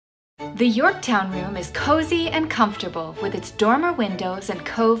The Yorktown Room is cozy and comfortable with its dormer windows and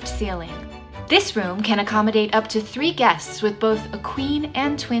coved ceiling. This room can accommodate up to 3 guests with both a queen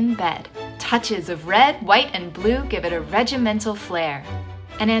and twin bed. Touches of red, white, and blue give it a regimental flair.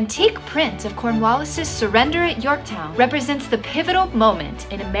 An antique print of Cornwallis' surrender at Yorktown represents the pivotal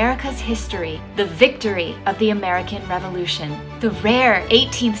moment in America's history, the victory of the American Revolution. The rare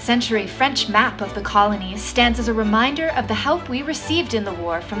 18th century French map of the colonies stands as a reminder of the help we received in the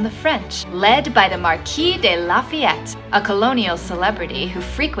war from the French, led by the Marquis de Lafayette, a colonial celebrity who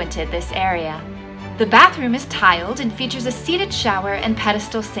frequented this area. The bathroom is tiled and features a seated shower and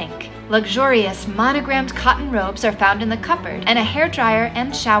pedestal sink. Luxurious monogrammed cotton robes are found in the cupboard, and a hairdryer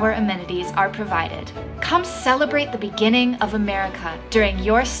and shower amenities are provided. Come celebrate the beginning of America during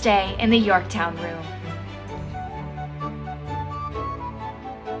your stay in the Yorktown Room.